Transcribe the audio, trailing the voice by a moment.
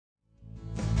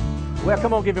Well,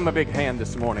 come on, give him a big hand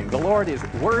this morning. The Lord is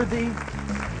worthy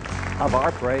of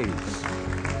our praise.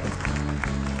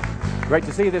 Great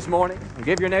to see you this morning.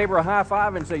 Give your neighbor a high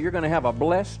five and say you're going to have a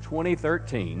blessed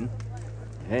 2013,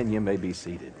 and you may be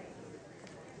seated.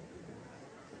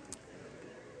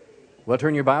 Well,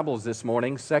 turn your Bibles this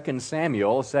morning, 2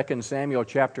 Samuel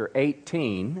chapter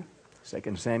 18.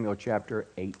 2 Samuel chapter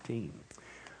 18.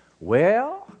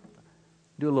 Well,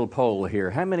 do a little poll here.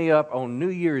 How many up on New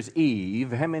Year's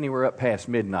Eve? How many were up past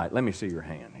midnight? Let me see your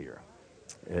hand here.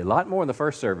 A lot more in the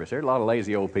first service. There's a lot of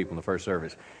lazy old people in the first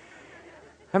service.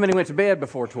 How many went to bed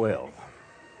before 12?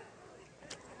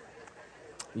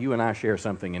 You and I share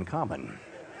something in common.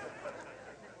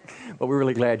 But we're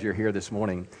really glad you're here this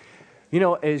morning. You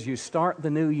know, as you start the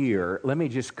new year, let me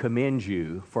just commend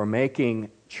you for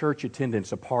making church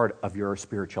attendance a part of your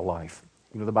spiritual life.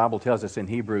 You know, the Bible tells us in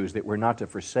Hebrews that we're not to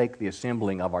forsake the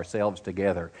assembling of ourselves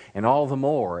together, and all the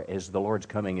more as the Lord's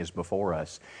coming is before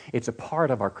us. It's a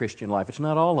part of our Christian life. It's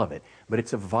not all of it, but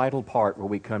it's a vital part where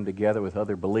we come together with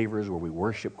other believers, where we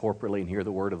worship corporately and hear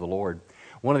the word of the Lord.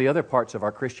 One of the other parts of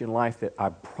our Christian life that I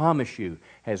promise you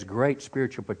has great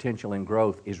spiritual potential and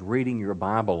growth is reading your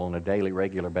Bible on a daily,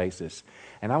 regular basis.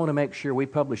 And I want to make sure we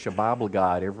publish a Bible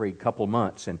guide every couple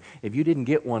months. And if you didn't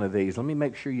get one of these, let me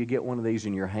make sure you get one of these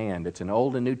in your hand. It's an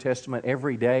Old and New Testament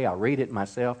every day. I read it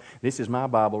myself. This is my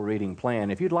Bible reading plan.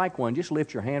 If you'd like one, just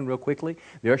lift your hand real quickly.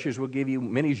 The ushers will give you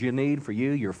many as you need for you,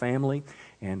 your family,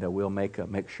 and we'll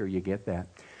make sure you get that.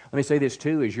 Let me say this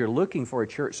too, as you're looking for a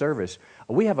church service,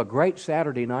 we have a great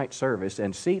Saturday night service,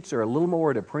 and seats are a little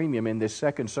more at a premium in this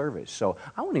second service. So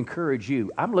I want to encourage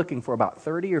you, I'm looking for about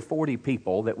 30 or 40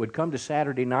 people that would come to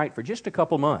Saturday night for just a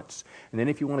couple months. And then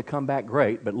if you want to come back,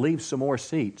 great, but leave some more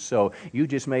seats. So you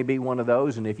just may be one of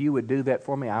those, and if you would do that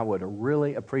for me, I would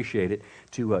really appreciate it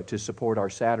to support our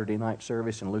Saturday night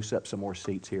service and loose up some more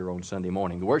seats here on Sunday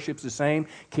morning. The worship's the same,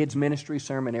 kids ministry,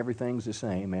 sermon, everything's the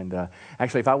same. And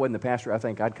actually, if I wasn't the pastor, I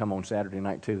think I'd come on Saturday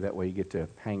night too. That way you get to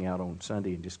hang out on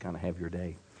Sunday and just kind of have your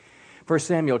day. 1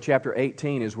 Samuel chapter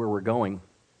 18 is where we're going.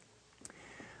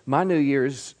 My New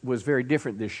Year's was very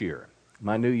different this year.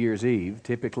 My New Year's Eve,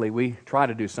 typically we try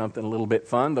to do something a little bit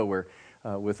fun, though we're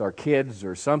with our kids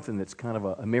or something that's kind of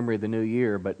a memory of the new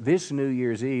year. But this New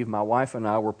Year's Eve, my wife and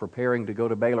I were preparing to go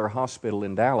to Baylor Hospital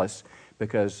in Dallas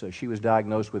because she was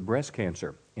diagnosed with breast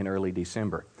cancer in early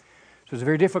December. So it's a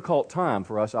very difficult time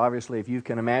for us, obviously, if you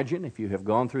can imagine, if you have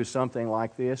gone through something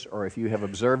like this or if you have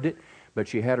observed it. But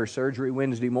she had her surgery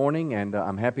Wednesday morning, and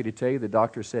I'm happy to tell you the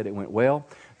doctor said it went well.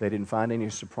 They didn't find any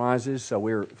surprises, so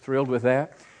we're thrilled with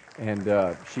that.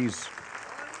 And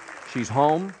she's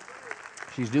home.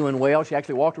 She's doing well. She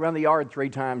actually walked around the yard 3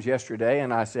 times yesterday,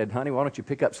 and I said, honey, why don't you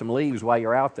pick up some leaves while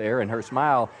you're out there? And her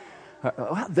smile,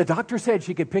 the doctor said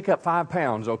she could pick up 5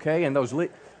 pounds, okay? And those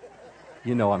leaves...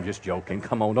 You know I'm just joking.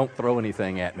 Come on, don't throw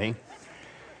anything at me.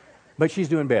 But she's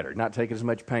doing better, not taking as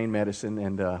much pain medicine,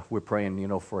 and we're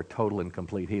praying, for a total and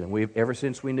complete healing. Ever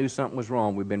since we knew something was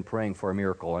wrong, we've been praying for a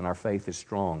miracle, and our faith is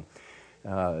strong.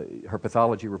 Her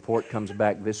pathology report comes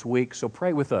back this week, so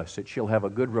pray with us that she'll have a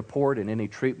good report, and any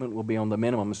treatment will be on the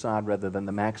minimum side rather than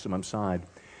the maximum side.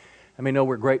 I mean,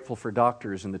 we're grateful for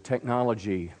doctors and the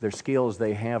technology, their skills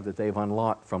they have that they've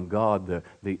unlocked from God,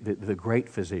 the great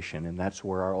physician, and that's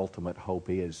where our ultimate hope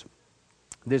is.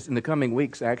 In the coming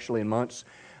weeks, actually, and months,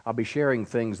 I'll be sharing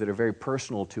things that are very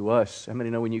personal to us. I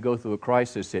mean, when you go through a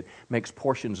crisis, it makes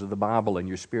portions of the Bible and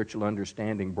your spiritual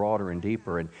understanding broader and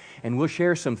deeper, and we'll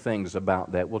share some things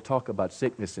about that. We'll talk about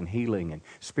sickness and healing and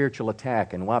spiritual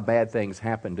attack and why bad things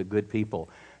happen to good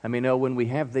people. I mean, when we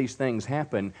have these things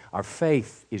happen, our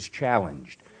faith is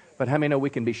challenged. But how many know we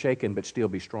can be shaken but still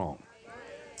be strong?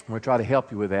 I'm going to try to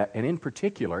help you with that. And in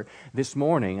particular, this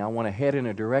morning, I want to head in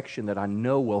a direction that I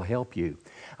know will help you.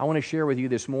 I want to share with you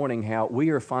this morning how we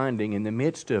are finding, in the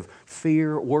midst of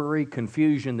fear, worry,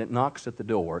 confusion that knocks at the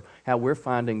door, how we're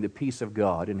finding the peace of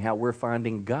God and how we're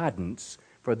finding guidance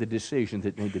for the decisions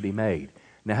that need to be made.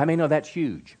 Now, how many know that's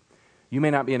huge? You may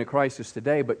not be in a crisis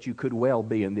today, but you could well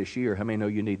be in this year. How many know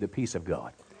you need the peace of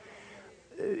God?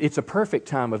 It's a perfect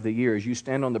time of the year as you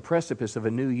stand on the precipice of a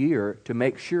new year to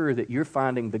make sure that you're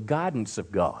finding the guidance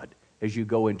of God as you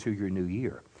go into your new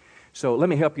year. So let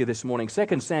me help you this morning.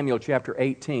 2 Samuel chapter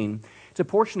 18. It's a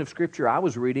portion of Scripture I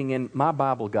was reading in my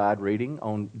Bible guide reading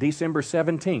on December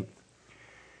 17th.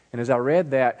 And as I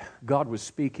read that, God was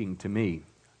speaking to me.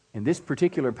 In this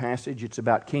particular passage, it's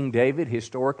about King David,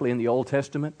 historically in the Old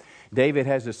Testament. David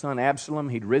has a son Absalom.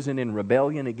 He'd risen in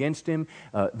rebellion against him.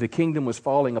 The kingdom was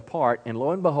falling apart, and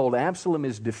lo and behold, Absalom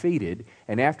is defeated,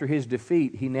 and after his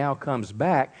defeat, he now comes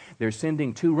back. They're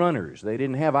sending 2 runners. They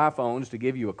didn't have iPhones to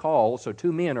give you a call, so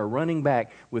 2 men are running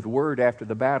back with word after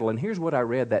the battle. And here's what I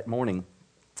read that morning,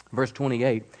 verse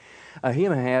 28.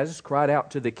 Ahimaaz cried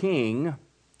out to the king,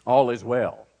 "All is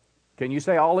well." Can you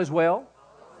say all is well?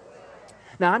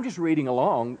 Now, I'm just reading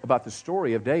along about the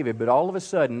story of David, but all of a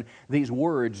sudden, these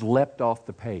words leapt off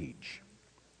the page.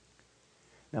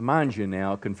 Now, mind you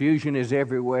now, confusion is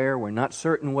everywhere. We're not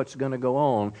certain what's going to go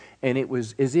on. And it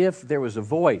was as if there was a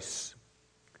voice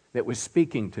that was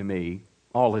speaking to me,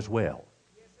 all is well.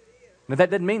 Now,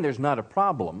 that doesn't mean there's not a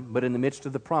problem, but in the midst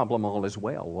of the problem, all is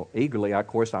well. Well, eagerly, of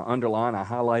course, I underlined, I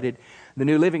highlighted. The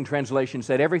New Living Translation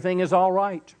said, everything is all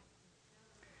right.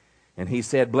 And he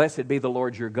said, "Blessed be the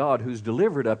Lord your God, who's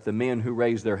delivered up the men who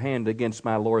raised their hand against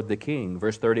my lord the king."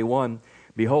 Verse 31,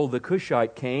 "Behold, the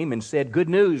Cushite came and said, 'Good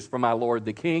news for my lord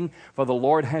the king, for the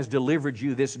Lord has delivered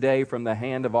you this day from the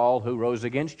hand of all who rose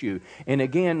against you.'" And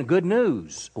again, good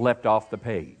news leapt off the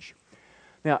page.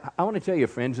 Now, I want to tell you,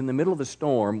 friends, in the middle of the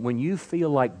storm, when you feel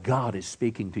like God is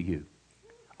speaking to you,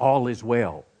 all is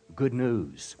well, good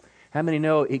news. How many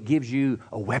know it gives you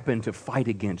a weapon to fight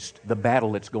against the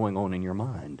battle that's going on in your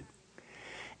mind?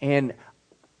 And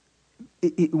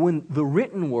when the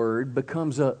written word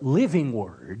becomes a living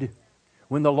word,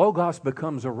 when the Logos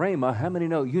becomes a Rhema, how many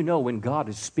know you know when God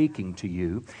is speaking to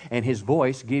you and His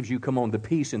voice gives you, come on, the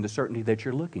peace and the certainty that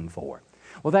you're looking for?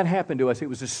 Well, that happened to us. It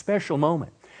was a special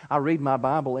moment. I read my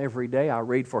Bible every day. I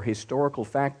read for historical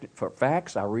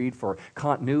facts. I read for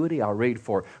continuity. I read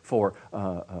for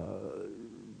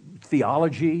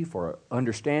theology, for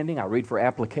understanding. I read for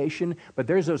application. But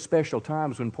there's those special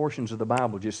times when portions of the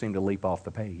Bible just seem to leap off the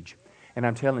page. And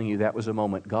I'm telling you, that was a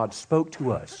moment God spoke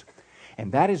to us.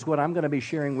 And that is what I'm going to be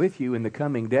sharing with you in the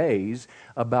coming days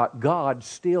about God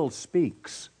still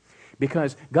speaks.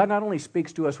 Because God not only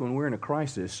speaks to us when we're in a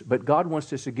crisis, but God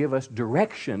wants us to give us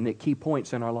direction at key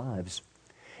points in our lives.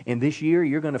 In this year,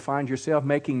 you're going to find yourself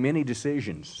making many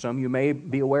decisions. Some you may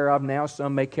be aware of now,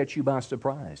 some may catch you by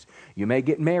surprise. You may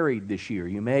get married this year.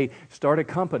 You may start a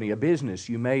company, a business.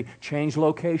 You may change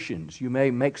locations. You may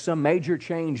make some major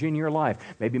change in your life.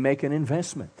 Maybe make an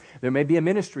investment. There may be a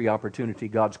ministry opportunity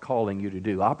God's calling you to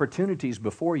do. Opportunities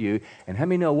before you. And how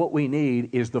many know what we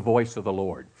need is the voice of the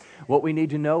Lord? What we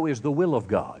need to know is the will of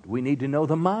God. We need to know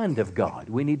the mind of God.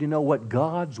 We need to know what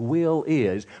God's will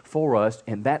is for us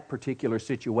in that particular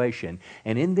situation.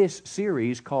 And in this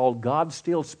series called God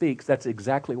Still Speaks, that's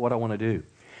exactly what I want to do.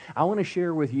 I want to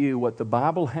share with you what the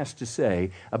Bible has to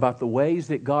say about the ways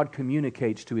that God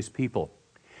communicates to His people.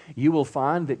 You will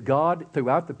find that God,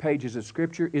 throughout the pages of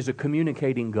Scripture, is a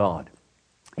communicating God.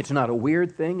 It's not a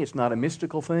weird thing, it's not a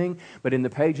mystical thing, but in the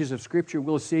pages of Scripture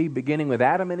we'll see, beginning with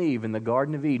Adam and Eve in the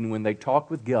Garden of Eden when they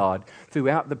talked with God,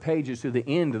 throughout the pages to the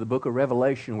end of the book of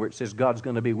Revelation where it says God's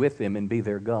going to be with them and be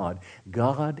their God.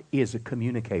 God is a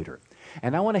communicator.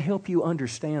 And I want to help you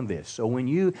understand this. So when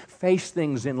you face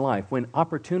things in life, when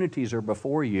opportunities are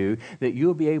before you, that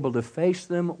you'll be able to face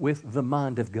them with the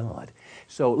mind of God.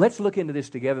 So let's look into this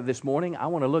together this morning. I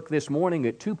want to look this morning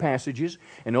at 2 passages,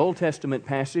 an Old Testament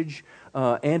passage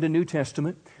and a New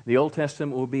Testament. The Old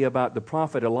Testament will be about the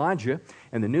prophet Elijah,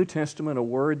 and the New Testament, a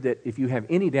word that if you have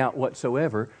any doubt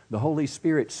whatsoever, the Holy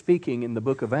Spirit speaking in the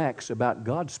book of Acts about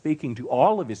God speaking to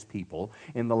all of His people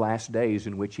in the last days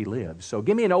in which He lives. So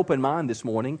give me an open mind this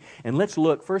morning, and let's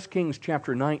look 1 Kings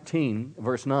chapter 19,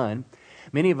 verse 9.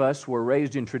 Many of us were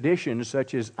raised in traditions,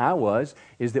 such as I was,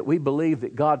 is that we believe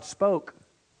that God spoke,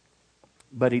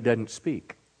 but He doesn't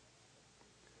speak.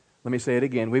 Let me say it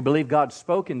again. We believe God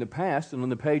spoke in the past and on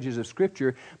the pages of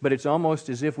Scripture, but it's almost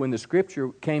as if when the Scripture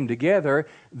came together,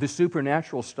 the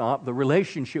supernatural stopped, the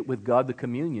relationship with God, the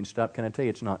communion stopped. Can I tell you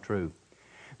it's not true?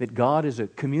 That God is a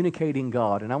communicating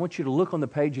God. And I want you to look on the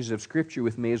pages of Scripture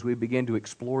with me as we begin to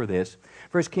explore this.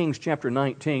 1 Kings chapter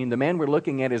 19, the man we're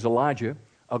looking at is Elijah,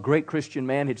 a great Christian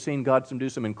man, had seen God do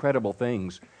some incredible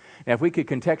things. Now, if we could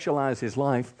contextualize his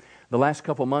life, the last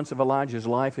couple months of Elijah's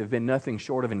life have been nothing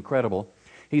short of incredible.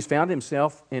 He's found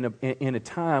himself in a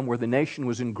time where the nation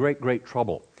was in great, great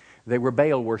trouble. They were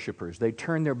Baal worshipers. They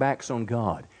turned their backs on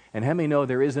God. And how many know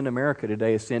there is in America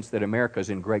today a sense that America is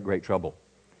in great, great trouble?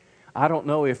 I don't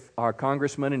know if our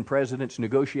congressmen and presidents'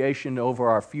 negotiation over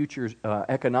our future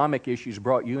economic issues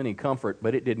brought you any comfort,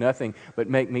 but it did nothing but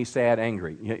make me sad,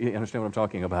 angry. You understand what I'm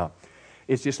talking about?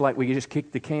 It's just like we just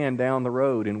kicked the can down the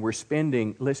road and we're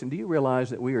spending, listen, do you realize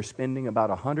that we are spending about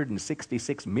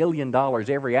 $166 million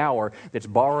every hour that's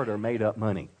borrowed or made up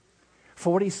money?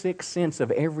 46 cents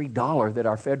of every dollar that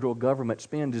our federal government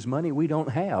spends is money we don't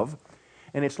have.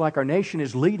 And it's like our nation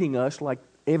is leading us like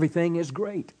everything is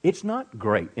great. It's not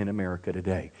great in America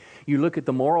today. You look at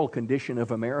the moral condition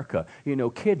of America. You know,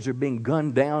 kids are being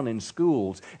gunned down in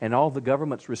schools, and all the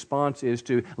government's response is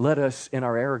to let us, in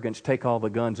our arrogance, take all the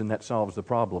guns, and that solves the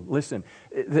problem. Listen,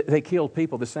 they killed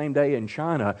people the same day in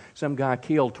China. Some guy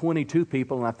killed 22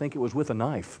 people, and I think it was with a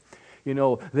knife. You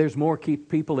know, there's more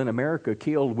people in America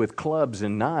killed with clubs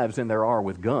and knives than there are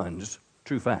with guns.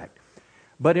 True fact.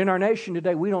 But in our nation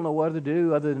today, we don't know what to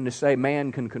do other than to say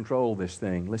man can control this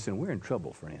thing. Listen, we're in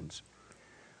trouble, friends.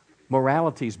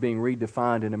 Morality is being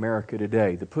redefined in America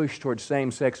today. The push towards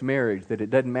same-sex marriage, that it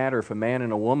doesn't matter if a man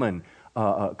and a woman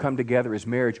come together as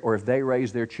marriage, or if they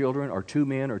raise their children, or two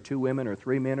men, or two women, or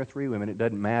three men, or three women, it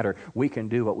doesn't matter. We can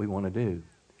do what we want to do.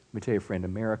 Let me tell you, friend,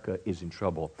 America is in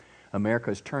trouble. America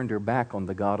has turned her back on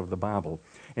the God of the Bible.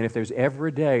 And if there's ever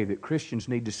a day that Christians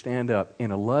need to stand up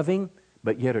in a loving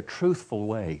but yet a truthful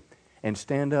way and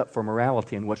stand up for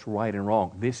morality and what's right and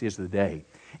wrong, this is the day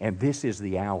and this is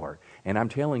the hour. And I'm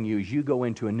telling you, as you go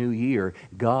into a new year,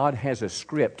 God has a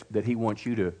script that He wants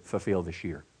you to fulfill this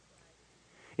year.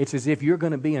 It's as if you're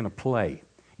going to be in a play.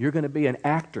 You're going to be an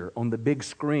actor on the big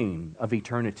screen of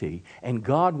eternity, and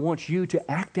God wants you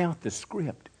to act out the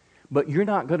script. But you're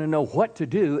not going to know what to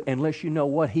do unless you know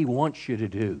what He wants you to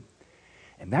do.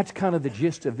 And that's kind of the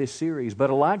gist of this series.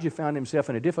 But Elijah found himself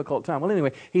in a difficult time. Well,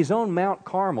 anyway, he's on Mount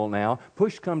Carmel now.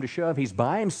 Push come to shove, he's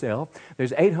by himself.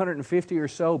 There's 850 or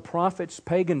so prophets,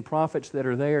 pagan prophets that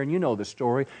are there. And you know the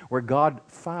story where God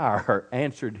fire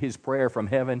answered his prayer from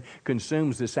heaven,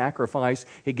 consumes the sacrifice.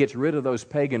 He gets rid of those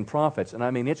pagan prophets. And I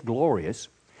mean, it's glorious.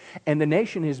 And the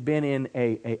nation has been in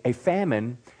a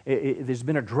famine. There's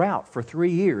been a drought for 3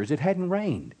 years. It hadn't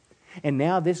rained. And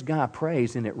now this guy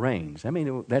prays and it rains. I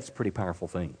mean, that's a pretty powerful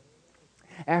thing.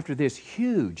 After this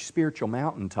huge spiritual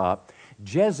mountaintop,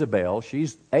 Jezebel,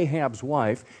 she's Ahab's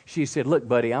wife, she said, look,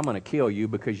 buddy, I'm going to kill you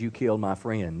because you killed my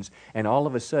friends. And all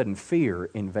of a sudden, fear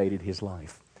invaded his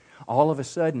life. All of a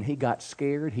sudden, he got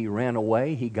scared. He ran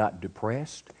away. He got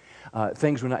depressed.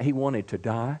 Things were not, he wanted to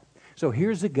die. So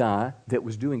here's a guy that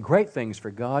was doing great things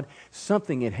for God.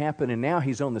 Something had happened, and now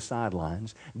he's on the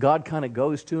sidelines. God kind of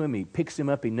goes to him. He picks him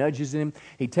up. He nudges him.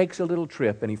 He takes a little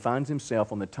trip, and he finds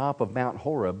himself on the top of Mount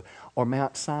Horeb or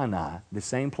Mount Sinai, the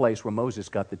same place where Moses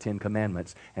got the 10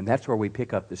 Commandments. And that's where we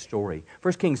pick up the story.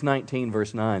 1 Kings 19,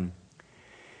 verse 9.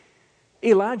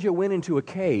 Elijah went into a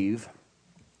cave,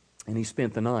 and he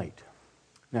spent the night.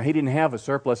 Now, he didn't have a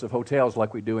surplus of hotels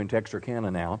like we do in Texarkana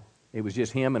now. It was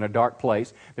just him in a dark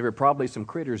place. There were probably some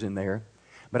critters in there.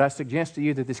 But I suggest to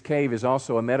you that this cave is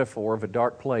also a metaphor of a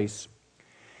dark place.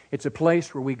 It's a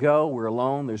place where we go, we're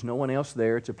alone, there's no one else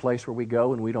there. It's a place where we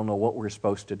go and we don't know what we're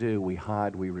supposed to do. We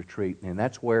hide, we retreat. And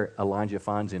that's where Elijah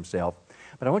finds himself.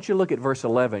 But I want you to look at verse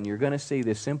 11. You're going to see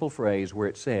this simple phrase where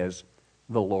it says,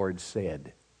 the Lord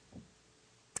said.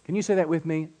 Can you say that with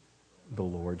me? The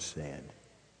Lord said.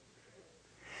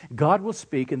 God will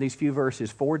speak in these few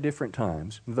verses 4 different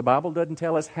times. The Bible doesn't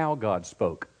tell us how God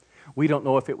spoke. We don't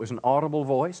know if it was an audible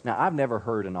voice. Now, I've never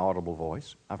heard an audible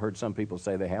voice. I've heard some people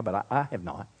say they have, but I have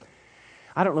not.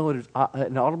 I don't know if it was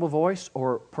an audible voice,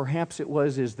 or perhaps it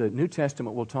was, as the New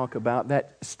Testament will talk about,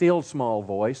 that still small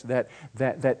voice,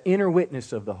 that inner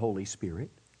witness of the Holy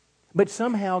Spirit. But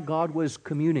somehow God was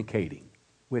communicating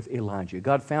with Elijah.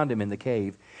 God found him in the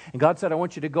cave. And God said, I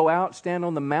want you to go out, stand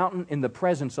on the mountain in the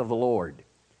presence of the Lord.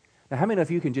 Now, how many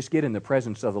of you can just get in the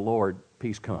presence of the Lord,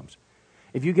 peace comes?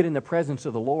 If you get in the presence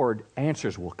of the Lord,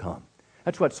 answers will come.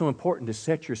 That's why it's so important to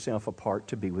set yourself apart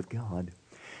to be with God.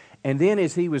 And then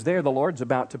as he was there, the Lord's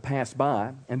about to pass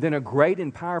by, and then a great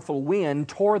and powerful wind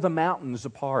tore the mountains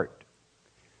apart.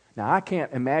 Now, I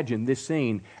can't imagine this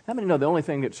scene. How many know the only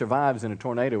thing that survives in a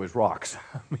tornado is rocks?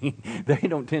 I mean, they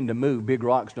don't tend to move. Big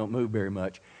rocks don't move very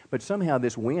much. But somehow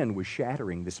this wind was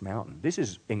shattering this mountain. This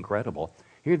is incredible.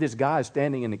 Here this guy is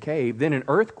standing in the cave. Then an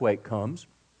earthquake comes.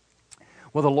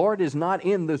 Well, the Lord is not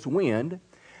in this wind.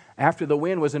 After the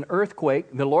wind was an earthquake,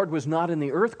 the Lord was not in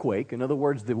the earthquake. In other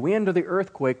words, the wind of the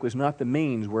earthquake was not the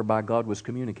means whereby God was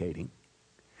communicating.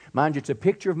 Mind you, it's a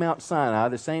picture of Mount Sinai,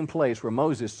 the same place where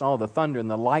Moses saw the thunder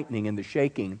and the lightning and the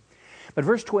shaking. But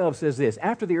verse 12 says this,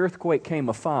 after the earthquake came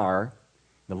a fire,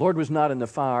 the Lord was not in the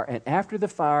fire, and after the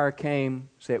fire came,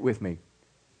 say it with me,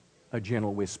 a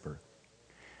gentle whisper.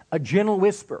 A gentle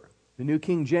whisper. The New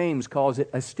King James calls it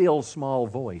a still small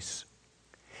voice.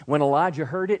 When Elijah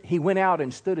heard it, he went out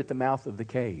and stood at the mouth of the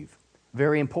cave.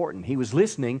 Very important. He was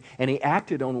listening and he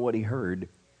acted on what he heard.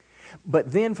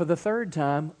 But then for the third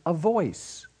time, a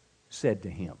voice said to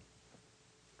him.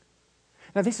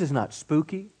 Now, this is not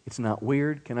spooky. It's not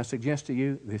weird. Can I suggest to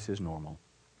you, this is normal.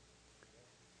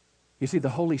 You see, the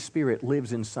Holy Spirit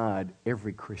lives inside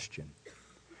every Christian.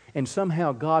 And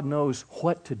somehow God knows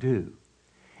what to do.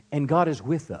 And God is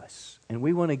with us. And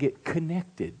we want to get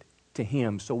connected to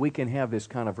Him so we can have this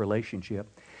kind of relationship.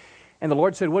 And the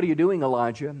Lord said, "What are you doing,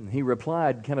 Elijah?" And he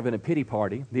replied, kind of in a pity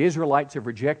party, "The Israelites have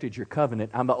rejected your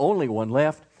covenant. I'm the only one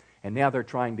left, and now they're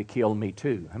trying to kill me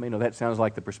too." I mean, that sounds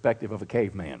like the perspective of a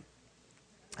caveman.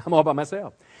 I'm all by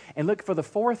myself. And look, for the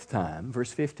fourth time,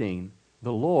 verse 15,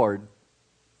 the Lord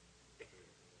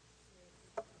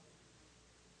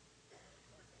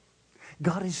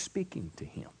God is speaking to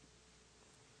him.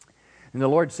 And the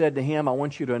Lord said to him, "I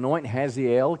want you to anoint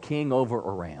Hazael, king over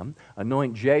Aram,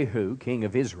 anoint Jehu, king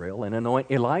of Israel, and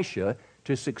anoint Elisha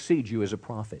to succeed you as a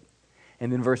prophet."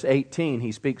 And in verse 18,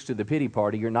 he speaks to the pity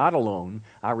party, "You're not alone.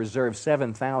 I reserve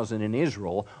 7,000 in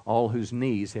Israel, all whose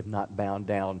knees have not bowed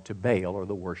down to Baal or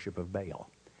the worship of Baal."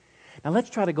 Now let's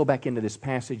try to go back into this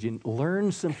passage and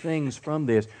learn some things from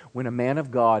this when a man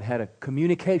of God had a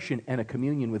communication and a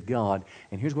communion with God.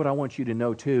 And here's what I want you to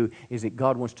know too, is that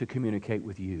God wants to communicate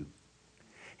with you.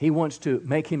 He wants to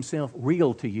make Himself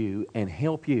real to you and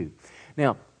help you.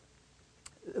 Now,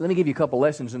 let me give you a couple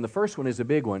lessons, and the first one is a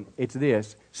big one. It's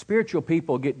this: spiritual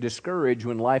people get discouraged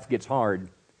when life gets hard,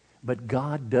 but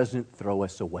God doesn't throw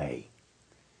us away.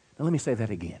 Now let me say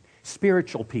that again.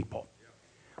 Spiritual people,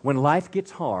 when life gets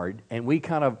hard and we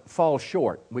kind of fall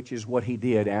short, which is what he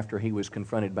did after he was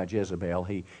confronted by Jezebel,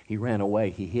 he ran away,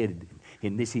 he hid.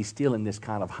 He's still in this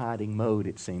kind of hiding mode,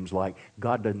 it seems like.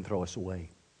 God doesn't throw us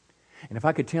away. And if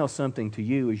I could tell something to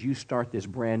you as you start this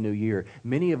brand new year,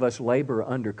 many of us labor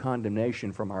under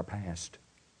condemnation from our past.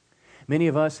 Many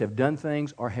of us have done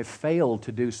things or have failed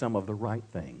to do some of the right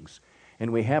things.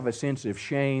 And we have a sense of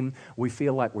shame. We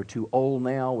feel like we're too old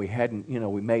now. We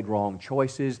made wrong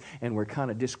choices, and we're kind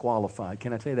of disqualified.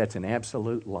 Can I tell you that's an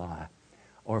absolute lie?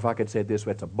 Or if I could say it this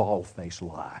way, it's a bald-faced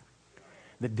lie.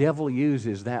 The devil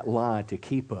uses that lie to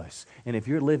keep us. And if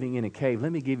you're living in a cave,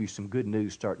 let me give you some good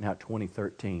news starting out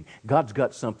 2013. God's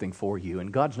got something for you,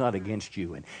 and God's not against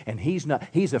you, and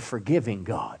He's a forgiving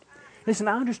God. Listen,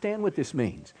 I understand what this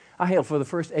means. I held for the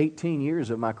first 18 years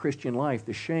of my Christian life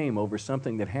the shame over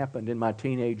something that happened in my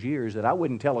teenage years that I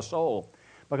wouldn't tell a soul.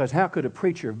 Because how could a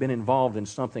preacher have been involved in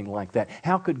something like that?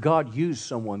 How could God use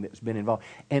someone that's been involved?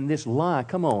 And this lie,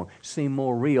 come on, seemed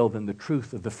more real than the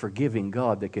truth of the forgiving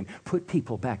God that can put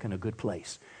people back in a good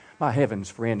place. My heavens,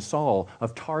 friend, Saul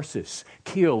of Tarsus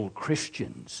killed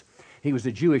Christians. He was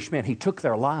a Jewish man. He took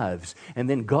their lives, and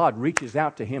then God reaches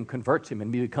out to him, converts him,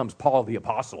 and he becomes Paul the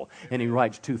Apostle, and he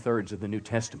writes 2/3 of the New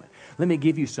Testament. Let me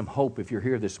give you some hope if you're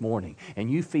here this morning,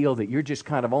 and you feel that you're just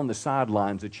kind of on the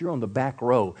sidelines, that you're on the back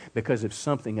row because of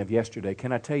something of yesterday.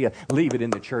 Can I tell you, leave it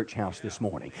in the church house this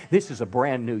morning. This is a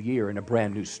brand new year and a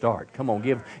brand new start. Come on,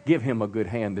 give him a good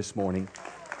hand this morning.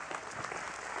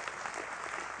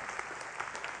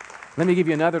 Let me give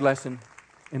you another lesson.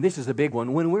 And this is a big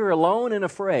one. When we're alone and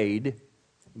afraid,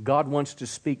 God wants to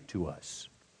speak to us.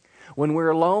 When we're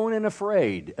alone and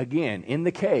afraid, again, in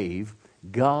the cave,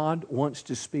 God wants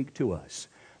to speak to us.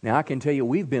 Now, I can tell you,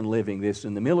 we've been living this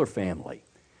in the Miller family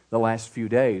the last few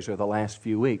days or the last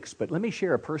few weeks. But let me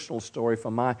share a personal story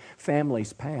from my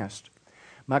family's past.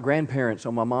 My grandparents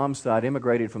on my mom's side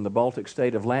immigrated from the Baltic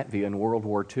state of Latvia in World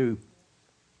War II.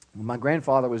 When my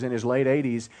grandfather was in his late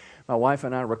 80s, my wife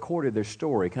and I recorded their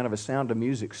story, kind of a Sound of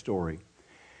Music story.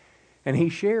 And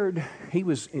he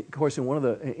was, of course, in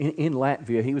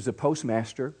Latvia, he was a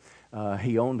postmaster.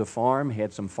 He owned a farm, he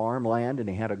had some farmland, and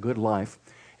he had a good life.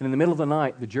 And in the middle of the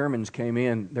night, the Germans came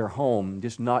in their home,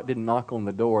 didn't knock on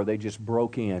the door, they just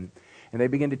broke in. And they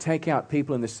began to take out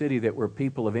people in the city that were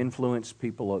people of influence,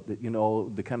 people,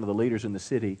 the kind of the leaders in the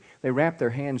city. They wrapped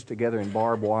their hands together in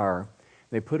barbed wire.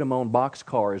 They put them on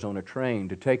boxcars on a train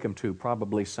to take them to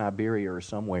probably Siberia or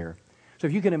somewhere. So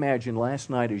if you can imagine, last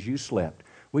night as you slept,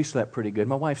 we slept pretty good.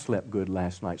 My wife slept good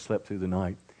last night, slept through the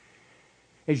night.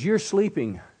 As you're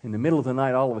sleeping in the middle of the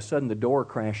night, all of a sudden the door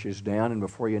crashes down, and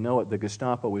before you know it, the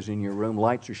Gestapo is in your room,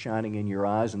 lights are shining in your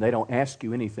eyes, and they don't ask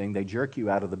you anything. They jerk you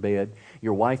out of the bed.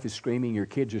 Your wife is screaming, your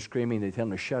kids are screaming. They tell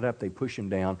them to shut up. They push them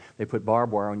down. They put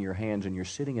barbed wire on your hands, and you're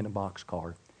sitting in a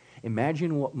boxcar.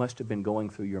 Imagine what must have been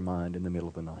going through your mind in the middle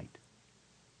of the night.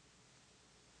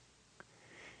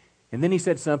 And then he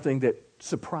said something that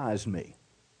surprised me.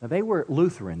 Now, they were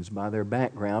Lutherans by their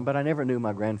background, but I never knew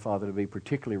my grandfather to be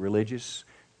particularly religious,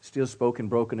 still spoke in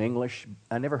broken English.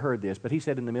 I never heard this, but he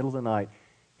said in the middle of the night,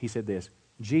 he said this: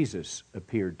 "Jesus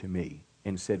appeared to me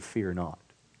and said, 'Fear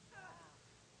not.'"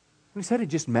 And he said it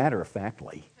just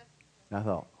matter-of-factly. And I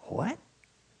thought, what?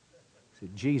 He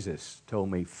said, "Jesus told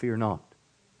me, 'Fear not.'"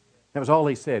 That was all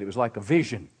he said. It was like a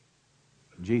vision.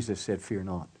 Jesus said, fear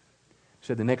not. He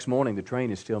said the next morning the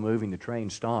train is still moving. The train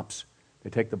stops. They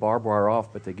take the barbed wire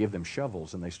off, but they give them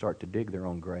shovels and they start to dig their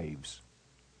own graves.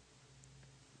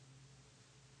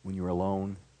 When you're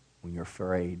alone, when you're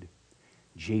afraid,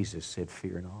 Jesus said,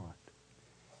 fear not.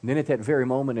 And then at that very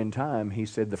moment in time, he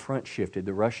said the front shifted.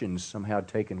 The Russians somehow had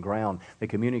taken ground. They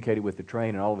communicated with the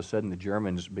train, and all of a sudden the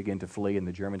Germans begin to flee, and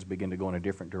the Germans begin to go in a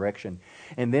different direction.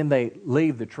 And then they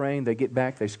leave the train, they get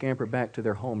back, they scamper back to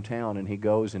their hometown, and he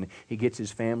goes and he gets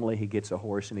his family, he gets a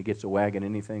horse, and he gets a wagon,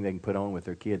 anything they can put on with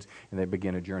their kids, and they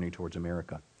begin a journey towards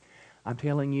America. I'm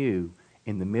telling you,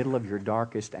 in the middle of your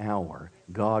darkest hour,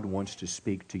 God wants to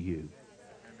speak to you.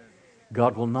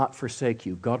 God will not forsake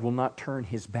you. God will not turn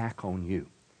His back on you.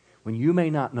 When you may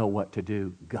not know what to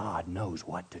do, God knows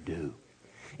what to do.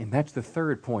 And that's the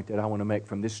third point that I want to make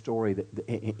from this story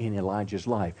in Elijah's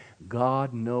life.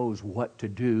 God knows what to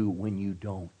do when you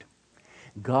don't.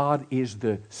 God is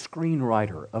the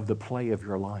screenwriter of the play of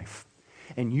your life.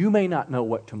 And you may not know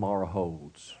what tomorrow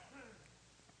holds.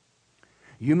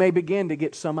 You may begin to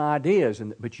get some ideas,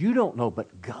 but you don't know,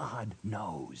 but God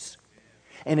knows.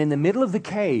 And in the middle of the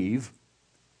cave,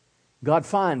 God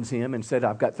finds him and said,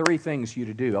 I've got 3 things for you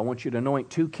to do. I want you to anoint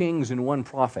 2 kings and 1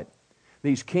 prophet.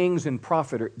 These kings and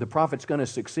the prophet's going to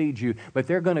succeed you, but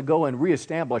they're going to go and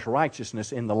reestablish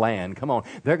righteousness in the land. Come on.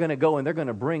 They're going to go and they're going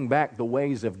to bring back the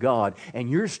ways of God. And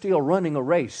you're still running a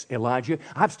race, Elijah.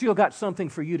 I've still got something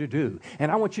for you to do.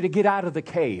 And I want you to get out of the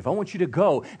cave. I want you to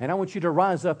go and I want you to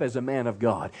rise up as a man of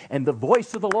God. And the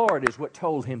voice of the Lord is what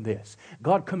told him this.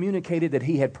 God communicated that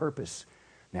he had purpose.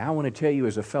 Now, I want to tell you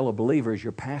as a fellow believer, as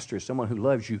your pastor, as someone who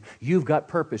loves you, you've got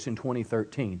purpose in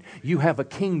 2013. You have a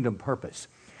kingdom purpose.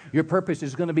 Your purpose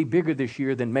is going to be bigger this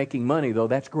year than making money, though.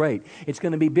 That's great. It's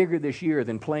going to be bigger this year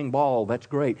than playing ball. That's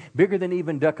great. Bigger than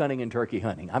even duck hunting and turkey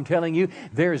hunting. I'm telling you,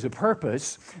 there is a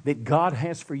purpose that God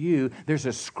has for you. There's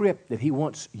a script that He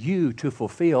wants you to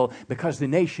fulfill because the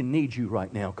nation needs you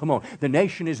right now. Come on. The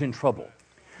nation is in trouble.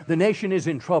 The nation is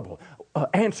in trouble.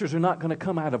 Answers are not going to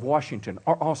come out of Washington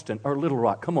or Austin or Little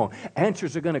Rock. Come on.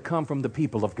 Answers are going to come from the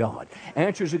people of God.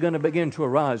 Answers are going to begin to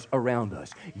arise around us.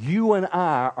 You and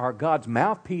I are God's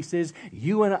mouthpieces.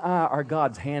 You and I are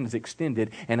God's hands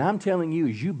extended. And I'm telling you,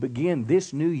 as you begin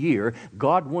this new year,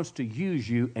 God wants to use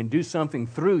you and do something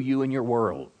through you in your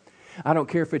world. I don't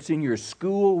care if it's in your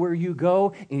school where you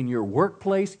go, in your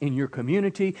workplace, in your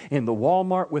community, in the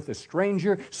Walmart with a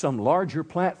stranger, some larger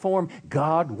platform.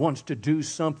 God wants to do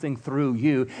something through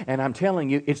you. And I'm telling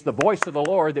you, it's the voice of the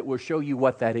Lord that will show you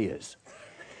what that is.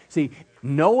 See,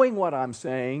 knowing what I'm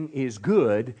saying is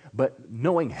good, but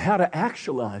knowing how to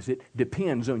actualize it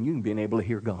depends on you being able to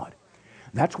hear God.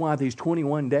 That's why these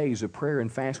 21 days of prayer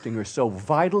and fasting are so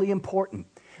vitally important,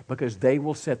 because they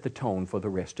will set the tone for the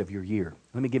rest of your year.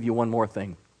 Let me give you one more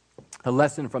thing. A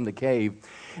lesson from the cave.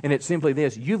 And it's simply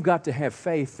this. You've got to have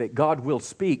faith that God will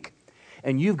speak.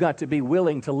 And you've got to be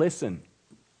willing to listen.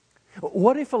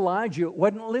 What if Elijah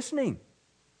wasn't listening?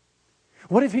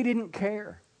 What if he didn't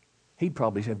care? He'd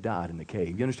probably have died in the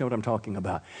cave. You understand what I'm talking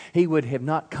about? He would have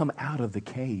not come out of the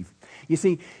cave. You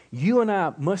see, you and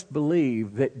I must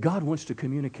believe that God wants to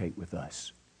communicate with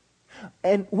us.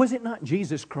 And was it not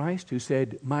Jesus Christ who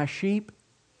said, my sheep?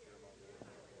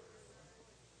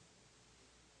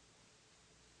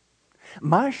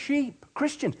 My sheep,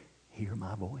 Christians, hear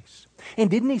my voice. And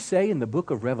didn't He say in the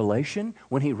book of Revelation,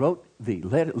 when He wrote the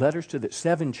letters to the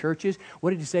 7 churches, what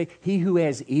did He say? He who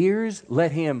has ears,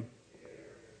 let him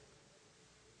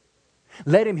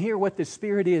hear what the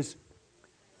Spirit is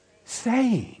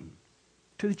saying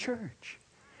to the church.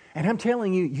 And I'm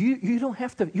telling you, you don't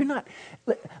have to, you're not,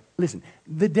 listen,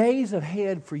 the days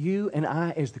ahead for you and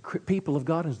I as the people of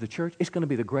God, as the church, it's going to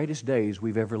be the greatest days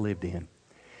we've ever lived in.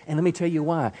 And let me tell you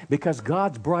why. Because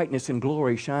God's brightness and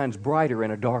glory shines brighter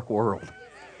in a dark world.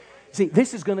 See,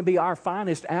 this is going to be our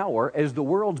finest hour as the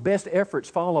world's best efforts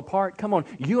fall apart. Come on,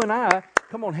 you and I,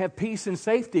 have peace and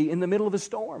safety in the middle of a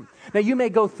storm. Now, you may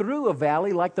go through a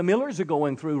valley like the Millers are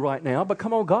going through right now, but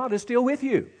come on, God is still with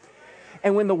you.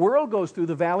 And when the world goes through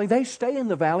the valley, they stay in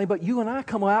the valley, but you and I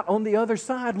come out on the other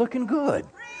side looking good.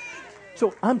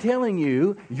 So I'm telling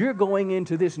you, you're going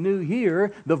into this new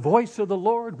year, the voice of the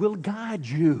Lord will guide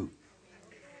you.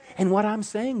 And what I'm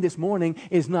saying this morning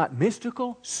is not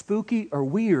mystical, spooky, or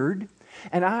weird.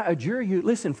 And I adjure you,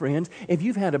 listen friends, if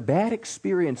you've had a bad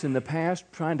experience in the past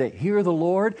trying to hear the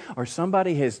Lord, or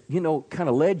somebody has, kind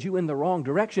of led you in the wrong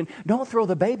direction, don't throw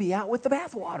the baby out with the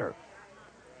bathwater.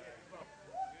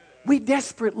 We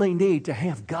desperately need to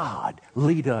have God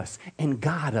lead us and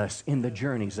guide us in the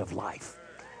journeys of life.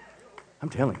 I'm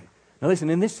telling you, Now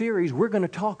listen, in this series, we're going to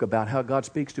talk about how God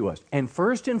speaks to us. And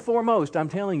first and foremost, I'm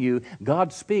telling you,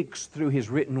 God speaks through His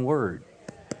written Word.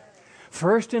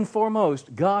 First and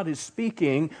foremost, God is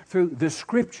speaking through the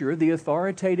Scripture, the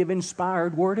authoritative,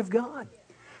 inspired Word of God.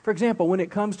 For example, when it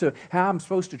comes to how I'm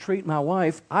supposed to treat my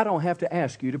wife, I don't have to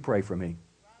ask you to pray for me.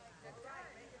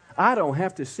 I don't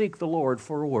have to seek the Lord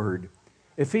for a word.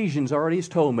 Ephesians already has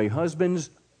told me, husbands,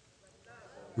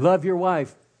 love your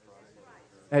wife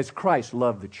as Christ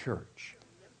loved the church.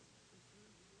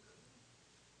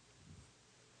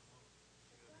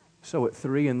 So at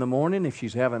 3 in the morning, if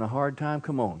she's having a hard time,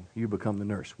 come on, you become the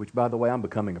nurse. Which, by the way, I'm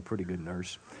becoming a pretty good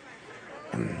nurse.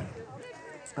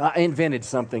 I invented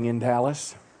something in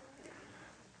Dallas.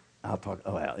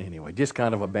 Anyway, just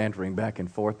kind of a bantering back and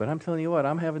forth. But I'm telling you what,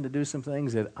 I'm having to do some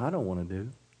things that I don't want to do.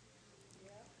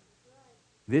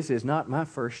 This is not my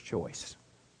first choice.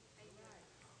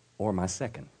 Or my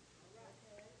second.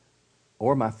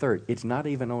 Or my third. It's not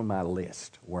even on my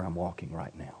list where I'm walking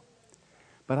right now.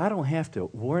 But I don't have to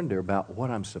wonder about what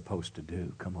I'm supposed to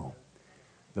do. Come on.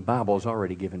 The Bible's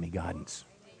already given me guidance.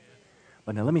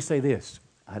 But now let me say this.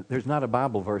 There's not a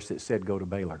Bible verse that said go to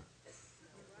Baylor.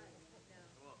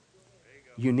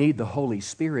 You need the Holy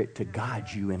Spirit to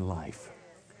guide you in life.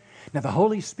 Now the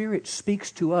Holy Spirit speaks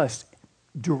to us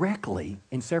directly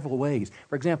in several ways.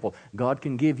 For example, God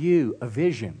can give you a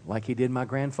vision like He did my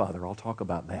grandfather. I'll talk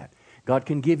about that. God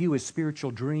can give you a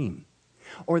spiritual dream.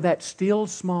 Or that still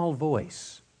small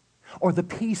voice. Or the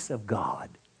peace of God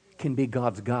can be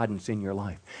God's guidance in your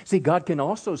life. See, God can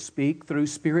also speak through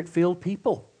Spirit-filled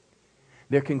people.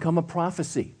 There can come a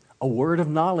prophecy, a word of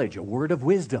knowledge, a word of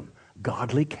wisdom,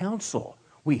 godly counsel.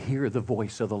 We hear the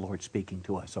voice of the Lord speaking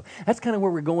to us. So that's kind of where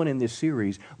we're going in this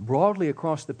series, broadly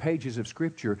across the pages of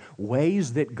Scripture,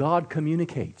 ways that God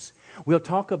communicates. We'll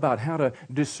talk about how to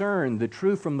discern the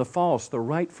true from the false, the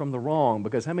right from the wrong,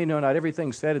 because how many know not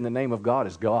everything said in the name of God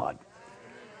is God?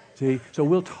 See, so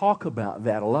we'll talk about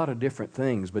that, a lot of different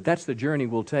things, but that's the journey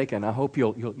we'll take, and I hope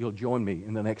you'll join me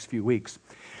in the next few weeks.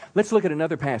 Let's look at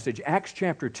another passage, Acts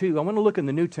chapter 2. I want to look in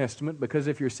the New Testament, because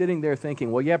if you're sitting there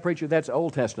thinking, well, yeah, preacher, that's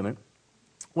Old Testament.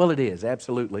 Well, it is,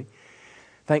 absolutely.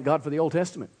 Thank God for the Old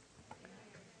Testament.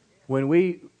 When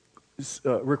we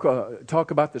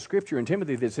talk about the Scripture in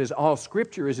Timothy that says all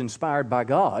Scripture is inspired by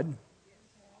God,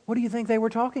 what do you think they were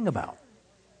talking about?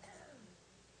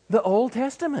 The Old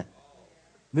Testament.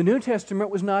 The New Testament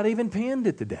was not even penned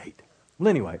at the date. Well,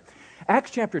 anyway,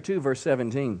 Acts chapter 2, verse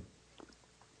 17.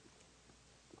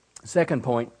 Second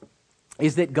point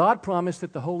is that God promised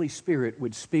that the Holy Spirit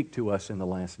would speak to us in the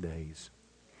last days.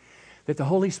 That the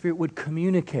Holy Spirit would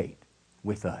communicate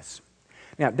with us.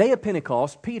 Now, day of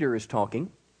Pentecost, Peter is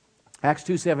talking, Acts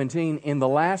 2:17, in the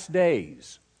last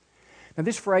days. Now,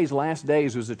 this phrase, last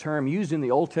days, was a term used in the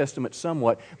Old Testament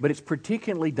somewhat, but it's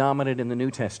particularly dominant in the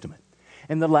New Testament.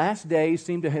 And the last days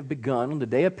seem to have begun on the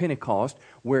day of Pentecost,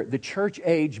 where the church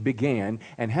age began.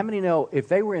 And how many know if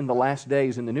they were in the last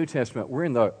days in the New Testament, we're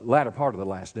in the latter part of the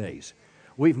last days?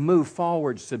 We've moved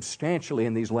forward substantially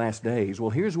in these last days.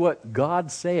 Well, here's what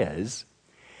God says.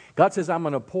 God says, I'm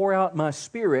going to pour out my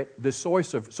Spirit, the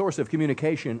source of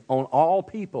communication, on all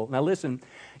people. Now listen,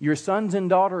 your sons and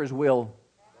daughters will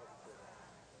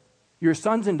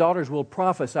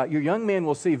prophesy. Your young men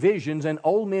will see visions, and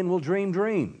old men will dream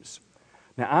dreams.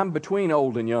 Now, I'm between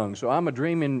old and young, so I'm a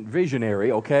dreaming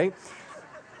visionary, okay?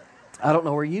 I don't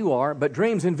know where you are, but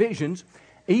dreams and visions,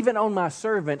 even on my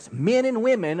servants, men and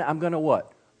women, I'm going to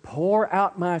what? Pour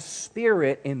out my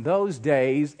Spirit in those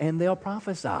days, and they'll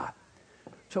prophesy.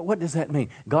 So what does that mean?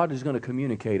 God is going to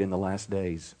communicate in the last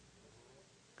days.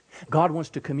 God wants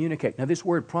to communicate. Now, this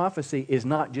word prophecy is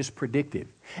not just predictive.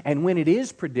 And when it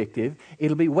is predictive,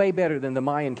 it'll be way better than the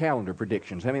Mayan calendar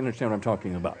predictions. How many understand what I'm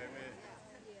talking about?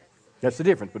 That's the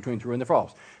difference between true and the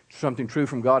false. Something true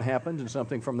from God happens and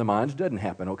something from the minds doesn't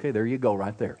happen. Okay, there you go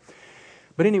right there.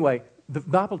 But anyway, the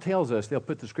Bible tells us, they'll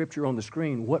put the Scripture on the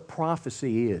screen, what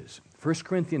prophecy is. 1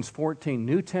 Corinthians 14,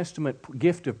 New Testament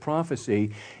gift of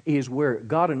prophecy is where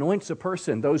God anoints a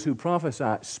person, those who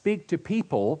prophesy, speak to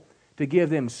people to give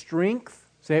them strength,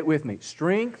 say it with me,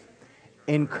 strength,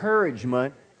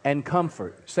 encouragement, and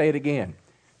comfort. Say it again.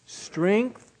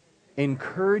 Strength,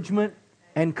 encouragement,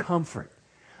 and comfort.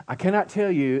 I cannot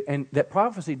tell you, and that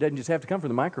prophecy doesn't just have to come from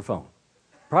the microphone.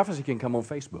 Prophecy can come on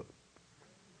Facebook.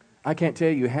 I can't tell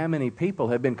you how many people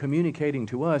have been communicating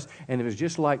to us, and it was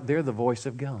just like they're the voice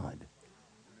of God.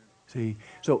 See,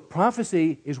 so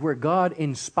prophecy is where God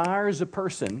inspires a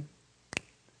person,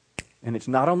 and it's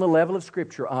not on the level of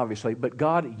Scripture, obviously, but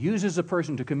God uses a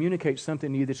person to communicate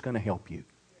something to you that's going to help you.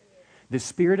 The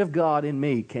Spirit of God in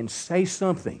me can say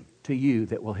something to you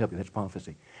that will help you. That's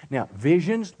prophecy. Now,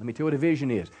 visions, let me tell you what a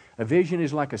vision is. A vision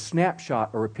is like a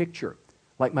snapshot or a picture,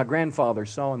 like my grandfather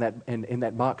saw in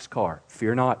that boxcar.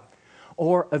 Fear not.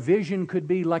 Or a vision could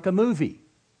be like a movie.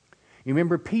 You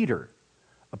remember Peter?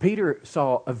 Peter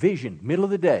saw a vision, middle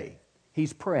of the day.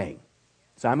 He's praying,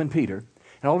 Simon Peter,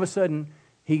 and all of a sudden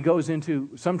he goes into,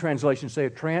 some translations say a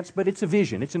trance, but it's a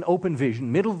vision. It's an open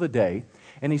vision, middle of the day,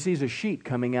 and he sees a sheet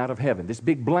coming out of heaven, this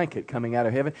big blanket coming out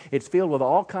of heaven. It's filled with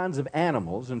all kinds of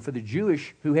animals, and for the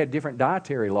Jewish who had different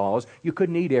dietary laws, you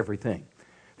couldn't eat everything.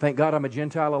 Thank God I'm a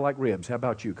Gentile, I like ribs. How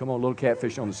about you? Come on, little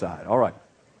catfish on the side. All right.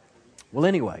 Well,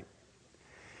 anyway,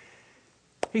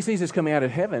 he sees this coming out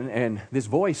of heaven, and this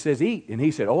voice says, eat. And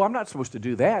he said, oh, I'm not supposed to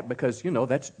do that because,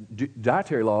 that's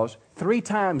dietary laws. 3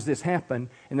 times this happened,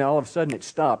 and then all of a sudden it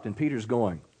stopped, and Peter's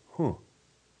going,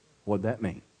 what'd that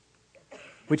mean?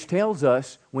 Which tells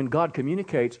us when God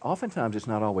communicates, oftentimes it's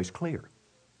not always clear.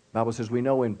 The Bible says we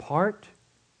know in part.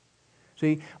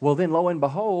 See, well then lo and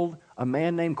behold, a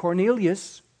man named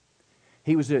Cornelius,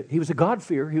 he was a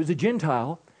God-fearer, he was a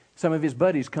Gentile. Some of his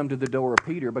buddies come to the door of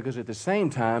Peter because at the same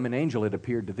time an angel had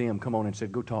appeared to them. Come on and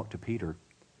said, go talk to Peter.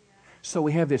 So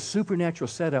we have this supernatural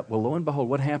setup. Well, lo and behold,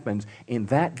 what happens? In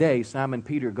that day, Simon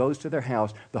Peter goes to their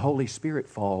house. The Holy Spirit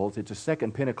falls. It's a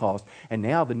second Pentecost. And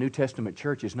now the New Testament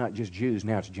church is not just Jews.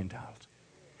 Now it's Gentiles.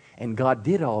 And God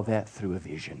did all that through a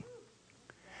vision.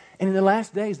 And in the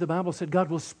last days, the Bible said God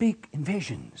will speak in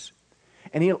visions.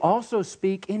 And He'll also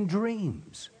speak in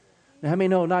dreams. Now, how many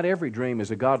know not every dream is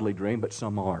a godly dream, but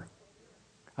some are?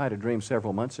 I had a dream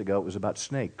several months ago. It was about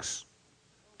snakes.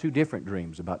 2 different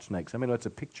dreams about snakes. I mean, that's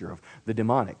a picture of the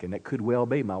demonic, and it could well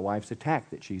be my wife's attack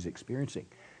that she's experiencing.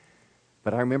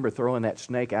 But I remember throwing that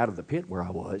snake out of the pit where I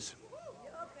was.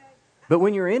 But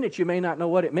when you're in it, you may not know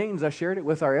what it means. I shared it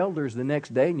with our elders the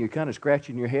next day, and you're kind of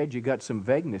scratching your head. You got some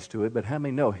vagueness to it, but how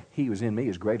many know He who is in me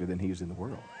is greater than he who's in the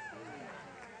world?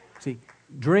 See,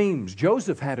 dreams.